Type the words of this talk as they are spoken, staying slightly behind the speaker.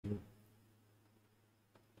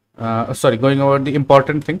sorry, going over the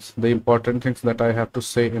important things. The important things that I have to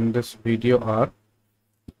say in this video are,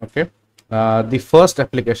 okay, the first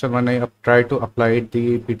application, when I tried to apply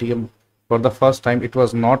the PTM for the first time, it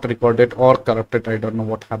was not recorded or corrupted. I don't know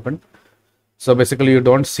what happened. So basically, you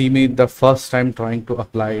don't see me the first time trying to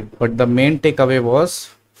apply it. But the main takeaway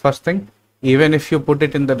was, first thing, even if you put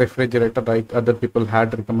it in the refrigerator, like other people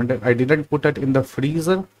had recommended, I didn't put it in the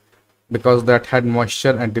freezer because that had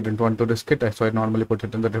moisture and didn't want to risk it. So I normally put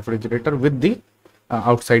it in the refrigerator with the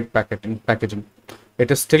outside packaging.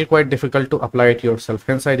 It is still quite difficult to apply it yourself.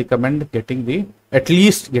 Hence, I recommend getting the, at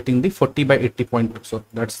least getting the 40 by 80 point. So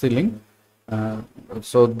that's the link.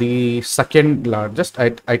 So the second largest, I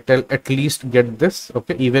tell at least get this.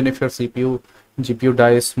 Okay, even if your CPU GPU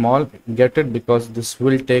die is small, get it, because this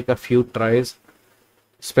will take a few tries,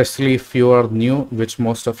 especially if you are new, which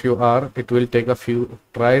most of you are. It will take a few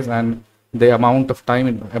tries, and the amount of time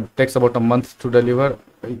it takes about a month to deliver.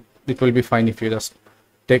 It will be fine if you just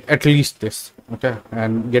take at least this. Okay,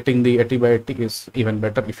 and getting the 80 by 80 is even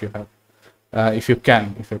better if you have, if you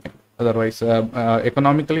can. Otherwise,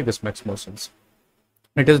 economically, this makes more sense.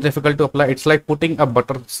 It is difficult to apply. It's like putting a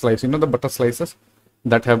butter slice. You know the butter slices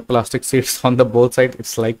that have plastic sheets on the both sides.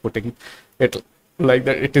 It's like putting it like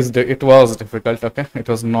that. It was difficult. Okay, it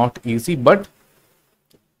was not easy. But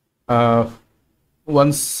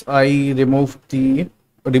once I removed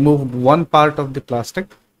one part of the plastic,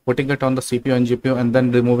 putting it on the CPU and GPU, and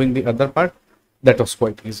then removing the other part, that was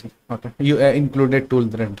quite easy. Okay, you included tool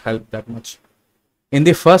didn't help that much. In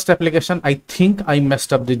the first application, I think I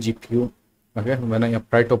messed up the GPU. Okay, when I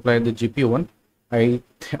tried to apply the GPU one, I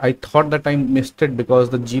thought that I missed it because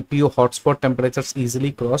the GPU hotspot temperatures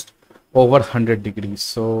easily crossed over 100 degrees.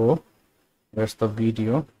 So where's the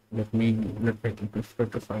video? Let me try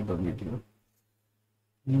to find the video.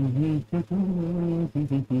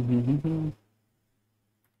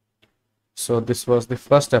 So this was the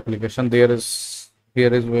first application. Here is where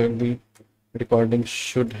the recording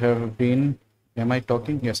should have been. Am I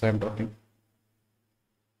talking? Yes, I am talking.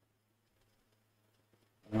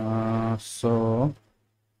 So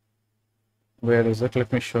where is it?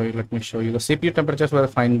 Let me show you. The CPU temperatures were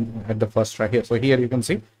fine at the first try here. So here you can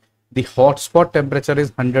see the hotspot temperature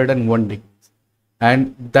is 101 degrees,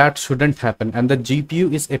 and that shouldn't happen. And the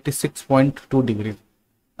GPU is 86.2 degrees.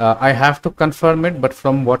 I have to confirm it, but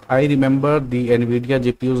from what I remember, the NVIDIA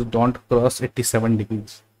GPUs don't cross 87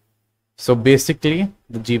 degrees. So basically,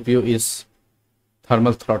 the GPU is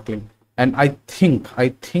thermal throttling, and I think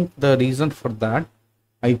the reason for that,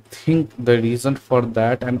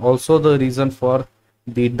 and also the reason for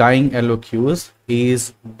the dying LOQs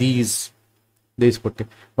is these putty.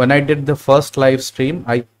 When I did the first live stream,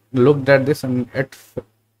 I looked at this, and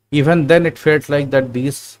even then it felt like that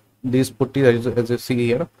these putty, as you see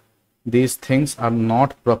here, these things are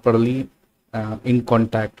not properly in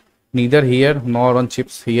contact, neither here nor on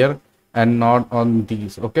chips here, and not on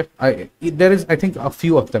these. Okay, there is, I think, a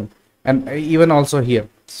few of them, and even also here.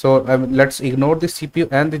 So let's ignore the CPU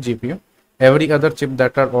and the GPU. Every other chip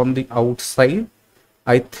that are on the outside,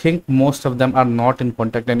 I think most of them are not in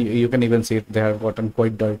contact, and you can even see it, they have gotten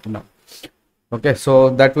quite dirty now. Okay, so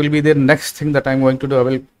that will be the next thing that I'm going to do. I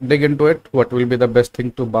will dig into it. What will be the best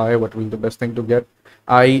thing to buy? What will be the best thing to get?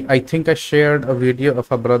 I think I shared a video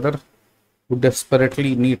of a brother who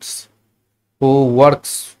desperately needs, who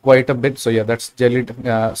works quite a bit. So yeah, that's Jelly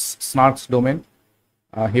Snark's domain.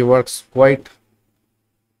 He works quite.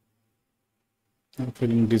 I'm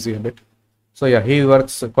feeling dizzy a bit. So yeah, he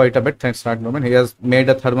works quite a bit. Thanks, Snark domain. He has made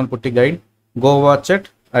a thermal putty guide. Go watch it.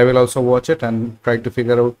 I will also watch it and try to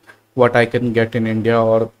figure out what I can get in India,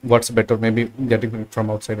 or what's better, maybe getting it from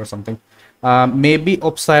outside or something. Maybe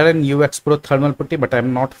Opsiren UX Pro thermal putty, but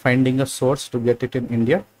I'm not finding a source to get it in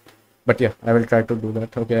India. But yeah, I will try to do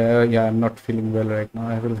that. Okay, yeah, I'm not feeling well right now.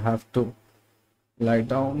 I will have to lie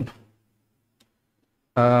down.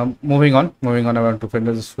 Moving on, I want to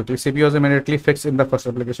finish this quickly. CPU was immediately fixed in the first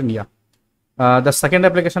application. Yeah. The second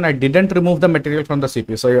application, I didn't remove the material from the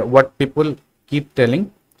CPU. So yeah, what people keep telling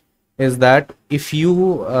is that if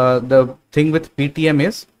you, the thing with PTM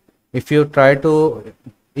is, if you try to,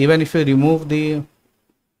 even if you remove the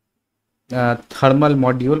thermal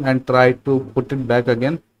module and try to put it back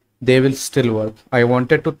again, they will still work. I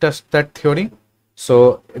wanted to test that theory.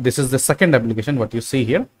 So this is the second application, what you see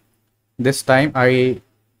here. This time I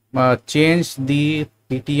changed the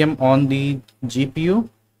PTM on the GPU,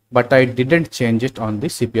 but I didn't change it on the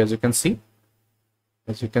CPU.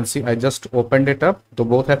 As you can see, I just opened it up. They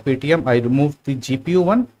both have PTM. I removed the GPU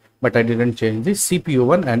one, but I didn't change the CPU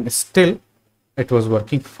one, and still it was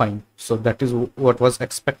working fine. So that is what was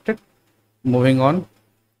expected. Moving on.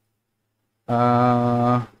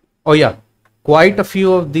 Oh yeah, quite a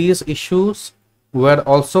few of these issues were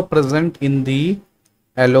also present in the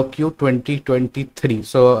LOQ 2023.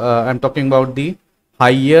 So I'm talking about the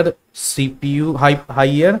higher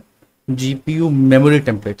higher GPU memory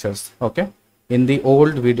temperatures. Okay, in the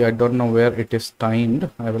old video, I don't know where it is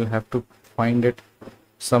timed. I will have to find it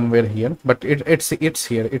somewhere here, but it's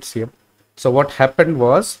here. It's here. So what happened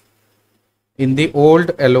was, in the old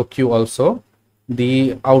LOQ also,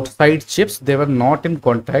 the outside chips, they were not in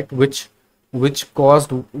contact, which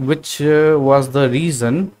caused, which was the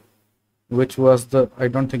reason, which was the, I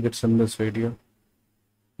don't think it's in this video.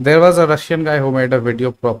 There was a Russian guy who made a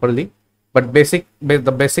video properly, but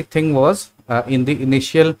the basic thing was, in the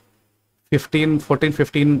initial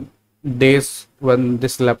 15 days when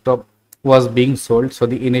this laptop was being sold, so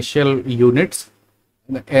the initial units,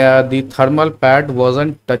 the thermal pad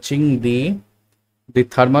wasn't touching the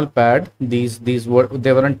thermal pad, these were,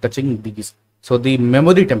 they weren't touching these. So the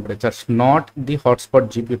memory temperatures, not the hotspot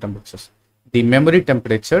GPU temperatures, the memory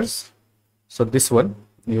temperatures. So this one,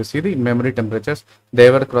 you see the memory temperatures,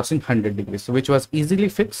 they were crossing 100 degrees, which was easily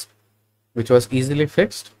fixed, with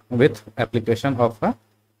application of a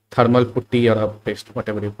thermal putty or a paste,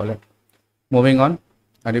 whatever you call it. Moving on,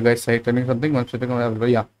 are you guys telling something?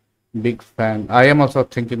 Yeah, big fan. I am also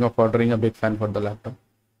thinking of ordering a big fan for the laptop.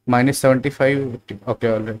 Minus 75.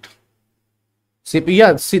 Okay, all right. CPU,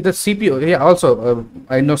 yeah, see the CPU, yeah, also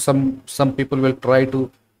I know some people will try to,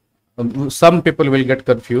 some people will get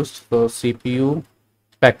confused. So CPU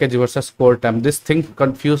package versus core temp, this thing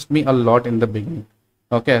confused me a lot in the beginning.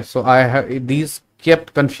 Okay, so I have, these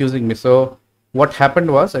kept confusing me. So what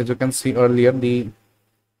happened was, as you can see earlier, the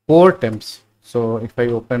core temps. So if I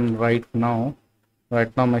open right now my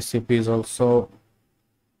CPU is also,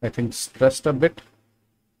 I think, stressed a bit.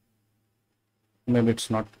 Maybe it's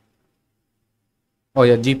not. Oh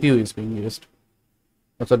yeah, GPU is being used.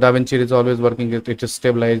 So DaVinci is always working, it is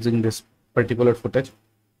stabilizing this particular footage.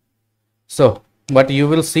 So what you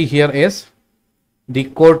will see here is the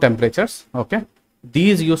core temperatures. Okay,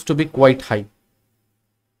 these used to be quite high.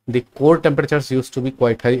 The core temperatures used to be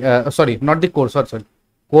quite high. Sorry, not the core, sorry.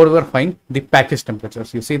 Core were fine. The package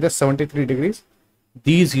temperatures, you see this 73 degrees.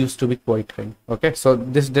 These used to be quite high. Okay, so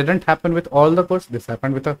this didn't happen with all the cores. This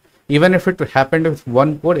happened with even if it happened with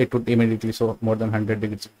one core, it would immediately show more than 100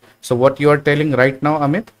 degrees. So what you are telling right now,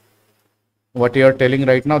 Amit,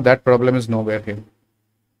 that problem is nowhere here.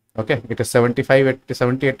 Okay, it is 75 at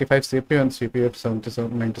 70 85 CPU and CPU at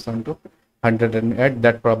 77 97 to 108.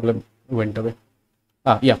 That problem went away.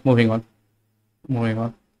 Yeah, moving on.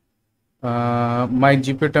 My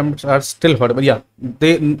GPU temps are still horrible. Yeah,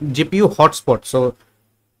 the GPU hotspot. So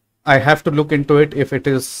I have to look into it if it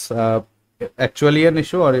is actually an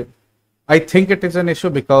issue, or I think it is an issue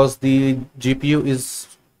because the GPU is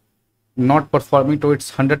not performing to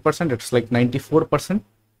its 100%. It's like 94%.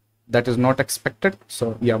 That is not expected.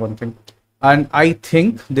 So yeah, one thing. And I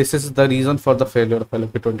think this is the reason for the failure of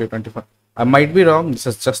LFP 2025. I might be wrong. This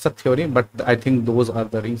is just a theory, but I think those are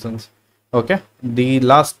the reasons. Okay, the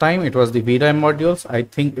last time it was the VRAM modules. I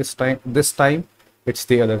think this time it's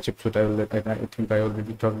the other chips which I think I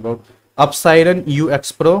already talked about. Upsilon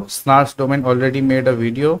UX Pro, Snarks Domain already made a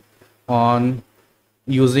video on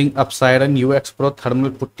using Upsilon UX Pro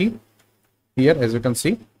thermal putty here, as you can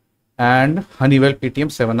see, and Honeywell PTM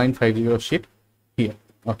 7950 sheet here.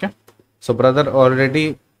 Okay, so brother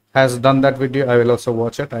already has done that video. I will also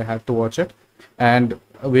watch it. I have to watch it, and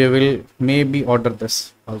we will maybe order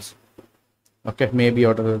this also. Okay, maybe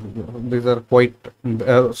order, these are quite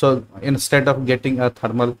so instead of getting a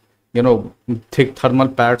thermal, thick thermal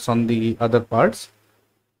pads on the other parts,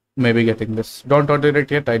 maybe getting this. Don't order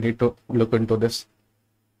it yet. I need to look into this.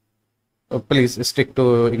 Please stick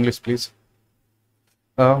to English, please.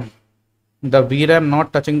 The VRAM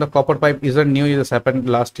not touching the copper pipe isn't new. This happened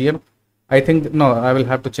last year. I think, no, I will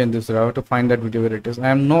have to change this. I have to find that video where it is. I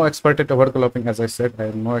am no expert at overclocking, as I said. I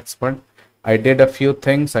am no expert. I did a few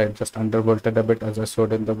things. I just undervolted a bit, as I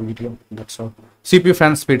showed in the video. That's all. CPU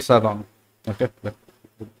fan speeds are wrong. Okay, let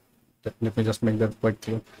me just make that quite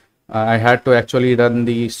clear. I had to actually run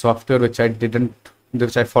the software which I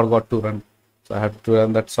forgot to run. So I have to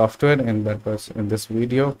run that software, and that was in this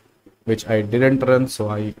video, which I didn't run. So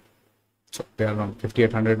they are wrong.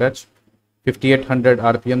 5800H, 5800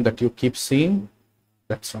 RPM that you keep seeing.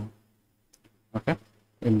 That's wrong. Okay,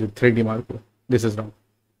 in the 3D marker, this is wrong.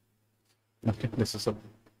 Okay, this is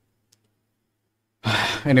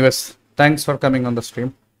anyways, thanks for coming on the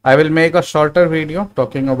stream. I will make a shorter video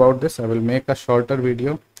talking about this. Talking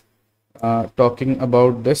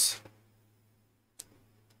about this.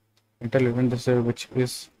 Which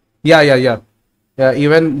is, yeah.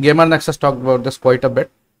 Even Gamer Nexus talked about this quite a bit.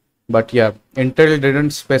 But yeah, Intel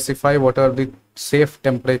didn't specify what are the safe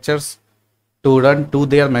temperatures to run to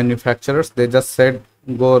their manufacturers. They just said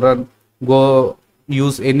go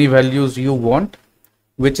use any values you want,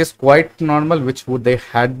 which is quite normal, which would they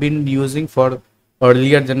had been using for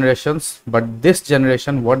earlier generations. But this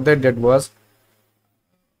generation, what they did was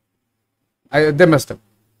they messed up.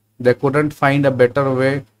 They couldn't find a better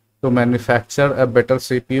way to manufacture a better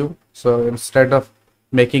CPU. So instead of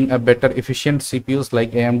making a better efficient CPUs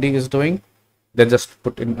like AMD is doing, they just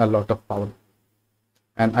put in a lot of power.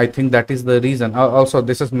 And I think that is the reason. Also,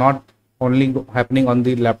 this is not only happening on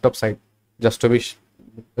the laptop side. Just to be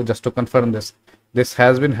just to confirm this, this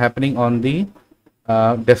has been happening on the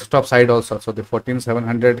desktop side also. So the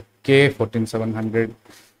 14700K, 14700.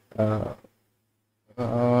 Uh,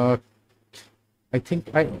 I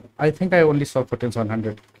think I only saw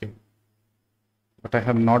 14700K, but I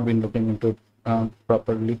have not been looking into it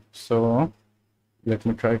properly. So let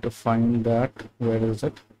me try to find that. Where is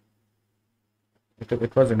it?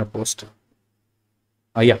 It was in a post.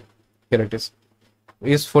 Yeah, here it is.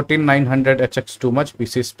 Is 14900HX too much?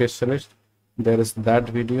 PC specialist. There is that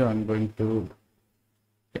video. I'm going to.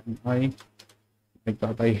 My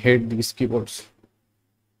God, I hate these keyboards.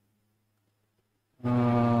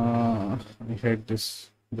 I hate this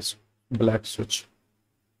black switch.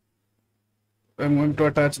 I'm going to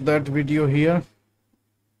attach that video here.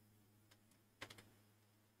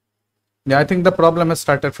 Yeah, I think the problem has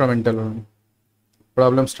started from Intel.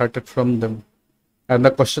 Problem started from them. And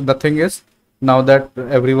the thing is, now that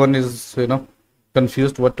everyone is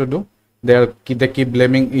confused what to do, they keep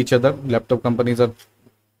blaming each other. Laptop companies are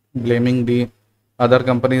blaming the other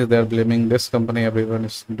companies. They are blaming this company. Everyone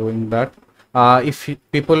is doing that. If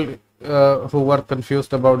people who were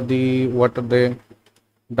confused about the what the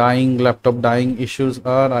laptop dying issues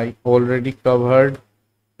are, I already covered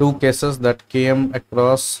 2 cases that came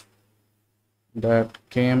across.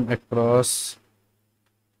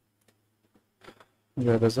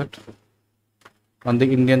 Where is it? On the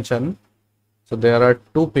Indian channel. So there are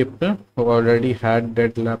 2 people who already had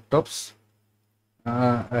dead laptops.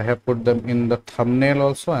 I have put them in the thumbnail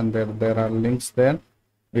also, and there are links there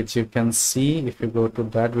which you can see if you go to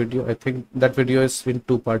that video. I think that video is in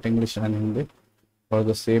 2-part, English and Hindi, for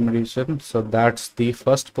the same reason. So that's the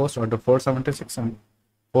first post, or the 476 and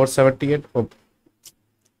 478. Oh,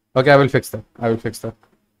 okay, I will fix that.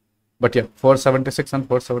 But yeah, 476 and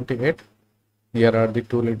 478. Here are the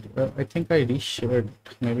 2. I think I reshared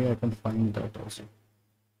it. Maybe I can find that also.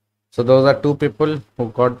 So those are 2 people who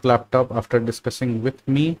got laptop after discussing with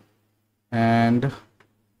me, and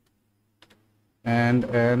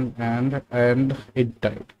it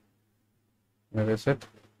died. Where is it?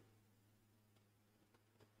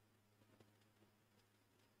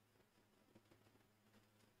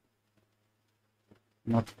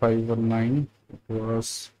 Not 519. It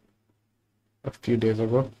was a few days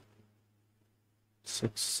ago.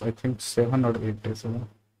 6, I think 7 or 8 days ago.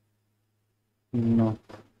 No,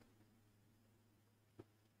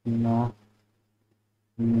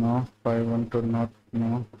 512, not,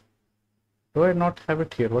 no. Do I not have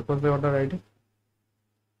it here? What was the order ID?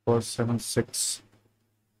 476.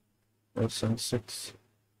 476.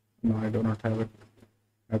 No, I do not have it.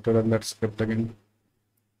 I have to run that script again.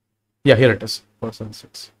 Yeah, here it is.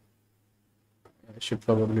 476. I should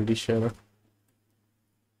probably reshare it.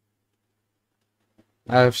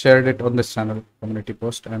 I have shared it on this channel community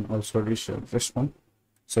post, and also reshared this one,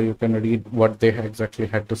 so you can read what they exactly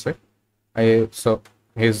had to say. So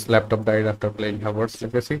his laptop died after playing Hogwarts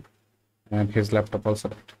Legacy, and his laptop also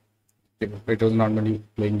died. It was normally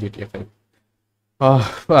playing GTA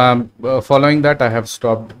 5. Following that, I have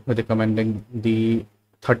stopped recommending the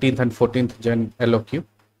 13th and 14th gen LOQ.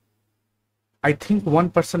 I think one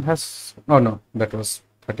person has. Oh no, that was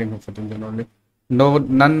 13th and 14th gen only. No,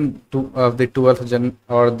 none of the 12th gen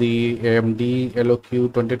or the AMD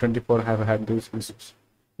LOQ 2024 have had these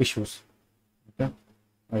issues. Okay,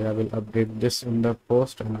 I will update this in the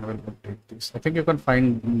post, and I will update this. I think you can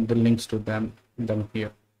find the links to them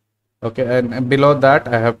here. Okay, and below that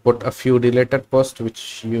I have put a few related posts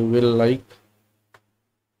which you will like.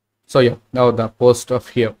 So yeah, now the post of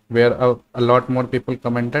here where a lot more people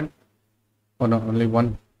commented. Oh no, only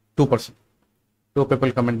 2%. 2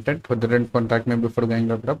 people commented who didn't contact me before going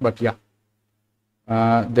laptop, but yeah,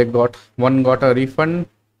 one got a refund,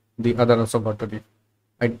 the other also got a refund.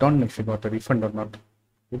 I don't know if you got a refund or not.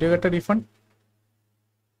 Did you get a refund?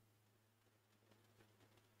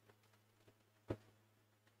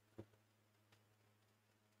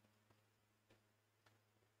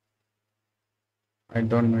 I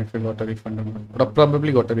don't know if you got a refund or not.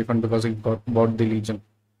 Probably got a refund because he bought the Legion.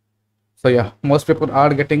 So yeah, most people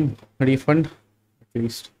are getting refund, at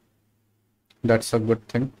least that's a good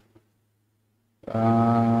thing.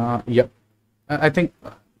 Yeah, I think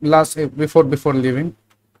last before leaving,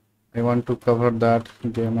 I want to cover that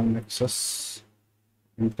game and Nexus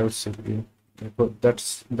Intel CPU.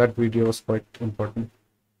 That video was quite important.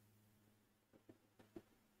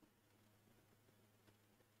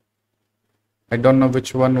 I don't know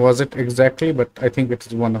which one was it exactly, but I think it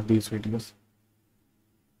is one of these videos.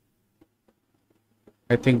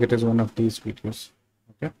 I think it is one of these videos.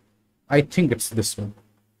 Okay. I think it's this one.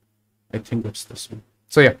 I think it's this one.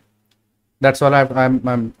 So yeah, that's all I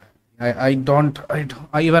don't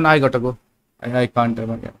even I gotta go. I can't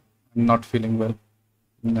ever. Yeah, I'm not feeling well.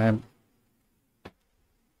 I'm,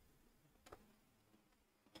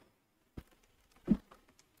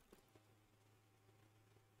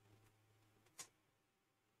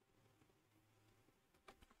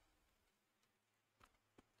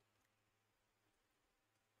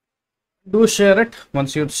 do share it.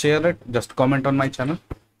 Once you share it, just comment on my channel.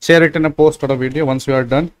 Share it in a post or a video. Once you are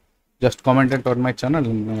done, just comment it on my channel,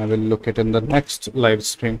 and I will look it in the next live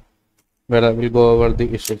stream where I will go over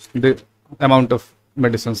the issues, the amount of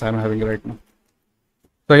medicines I'm having right now.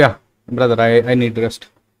 So yeah, brother, I need rest.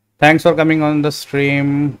 Thanks for coming on the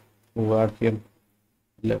stream. Who are here?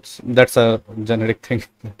 That's a generic thing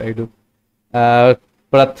that I do.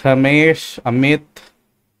 Prathamesh, Amit,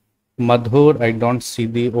 Madhur. I don't see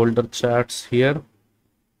the older chats here.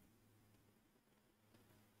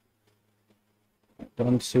 I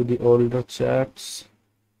don't see the older chats.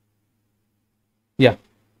 Yeah.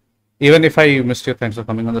 Even if I missed you, thanks for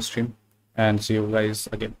coming on the stream, and see you guys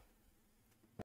again.